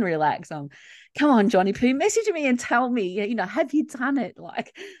just couldn't relax. Come on, Johnny Poo, message me and tell me, have you done it?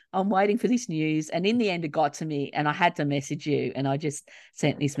 Like, I'm waiting for this news. And in the end, it got to me and I had to message you. And I just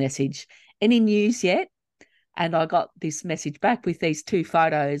sent this message, any news yet? And I got this message back with these two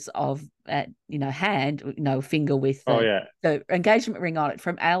photos of, hand, finger with Oh the, yeah. the engagement ring on it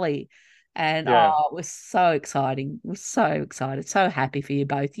from Ali. And Yeah. it was so exciting. I was so excited, so happy for you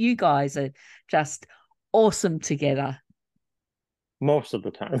both. You guys are just awesome together. Most of the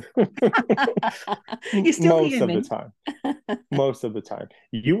time. You're still Most of the human. time. Most of the time.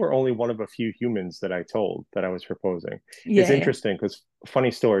 You were only one of a few humans that I told that I was proposing. It's Yeah. interesting because funny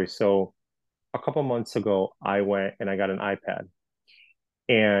story. So a couple months ago, I went and I got an iPad,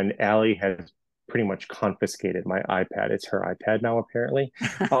 and Allie has pretty much confiscated my iPad. It's her iPad now, apparently.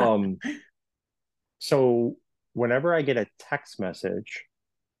 Um, so whenever I get a text message,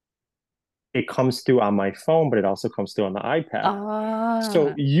 it comes through on my phone, but it also comes through on the iPad. So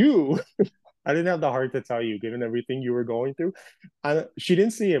Ah. I didn't have the heart to tell you, given everything you were going through. She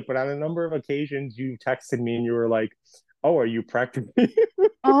didn't see it, but on a number of occasions, you texted me and you were like, "Oh, are you practicing?"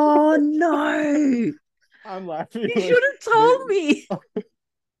 Oh no. I'm laughing You like should have they. told me.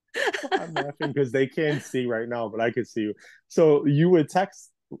 I'm laughing because they can't see right now, but I could see you. So you would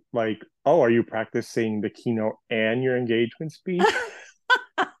text like, "Oh, are you practicing the keynote and your engagement speech?"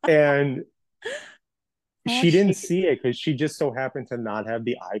 And Oh she didn't shit. see it because she just so happened to not have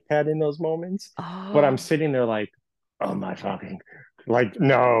the iPad in those moments. But I'm Oh, sitting there like, oh my fucking, like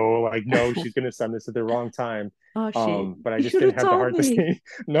no, she's gonna send this at the wrong time. oh shit. But I You just should didn't have have the told heart to me. say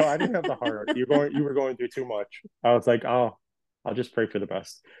no. I didn't have the heart. You were going through too much. I was like, oh, I'll just pray for the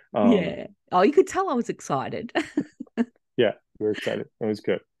best. Yeah. Oh, you could tell I was excited. Yeah, we were excited. It was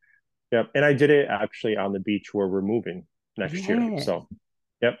good. Yep, and I did it actually on the beach where we're moving next year. Yeah. So,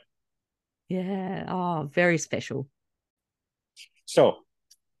 yep. Yeah. Oh, very special. So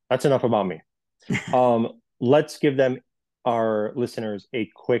that's enough about me. Let's give them our listeners a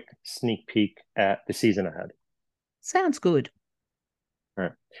quick sneak peek at the season ahead. Sounds good. All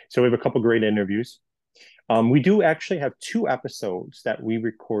right. So we have a couple great interviews. We do actually have two episodes that we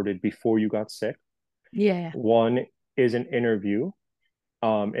recorded before you got sick. Yeah. One is an interview,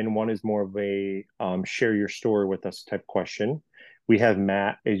 and one is more of a share your story with us type question. We have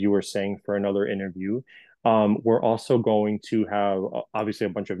Matt, as you were saying, for another interview. We're also going to have obviously a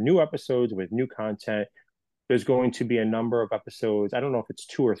bunch of new episodes with new content. There's going to be a number of episodes. I don't know if it's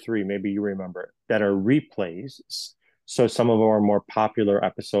two or three, maybe you remember, that are replays. So some of our more popular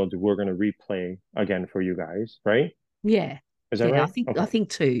episodes we're going to replay again for you guys, right? Yeah. Is that Yeah. I right? think I Okay. think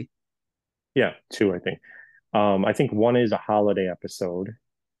too. Yeah, two, I think. I think one is a holiday episode,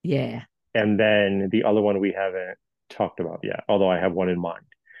 Yeah. and then the other one we haven't talked about yet, although I have one in mind.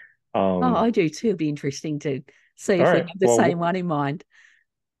 Oh, Um, I do too. It'd be interesting to see all if we right. have the Well, same one in mind.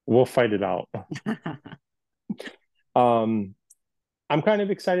 we'll fight it out. Um, I'm kind of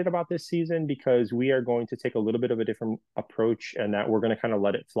excited about this season because we are going to take a little bit of a different approach and that we're going to kind of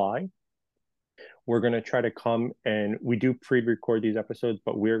let it fly. We're going to try to come and we do pre-record these episodes,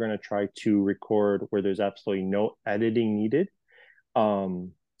 but we're going to try to record where there's absolutely no editing needed.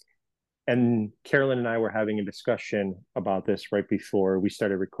 Um, And Carolyn and I were having a discussion about this right before we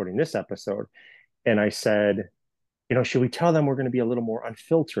started recording this episode. And I said, should we tell them we're going to be a little more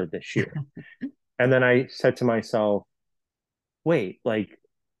unfiltered this year? And then I said to myself, wait, like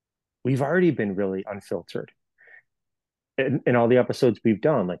we've already been really unfiltered in all the episodes we've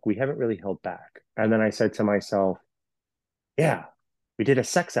done. Like we haven't really held back. And then I said to myself, yeah, we did a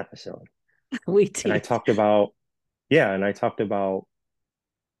sex episode. We did. And I talked about,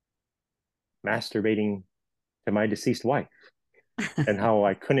 masturbating to my deceased wife and how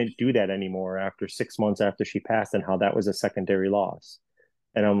I couldn't do that anymore after 6 months after she passed and how that was a secondary loss.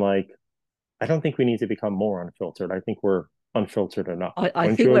 And I'm like, I don't think we need to become more unfiltered. I think we're unfiltered enough.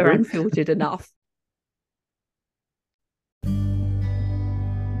 I think we're unfiltered enough.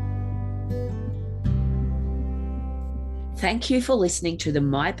 Thank you for listening to the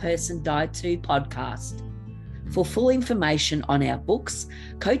My Person Died Too podcast. For full information on our books,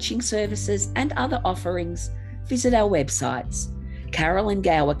 coaching services, and other offerings, visit our websites,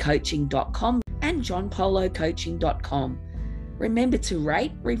 carolyngowercoaching.com and johnpolocoaching.com. Remember to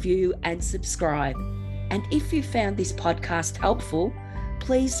rate, review, and subscribe. And if you found this podcast helpful,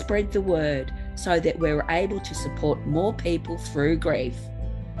 please spread the word so that we're able to support more people through grief.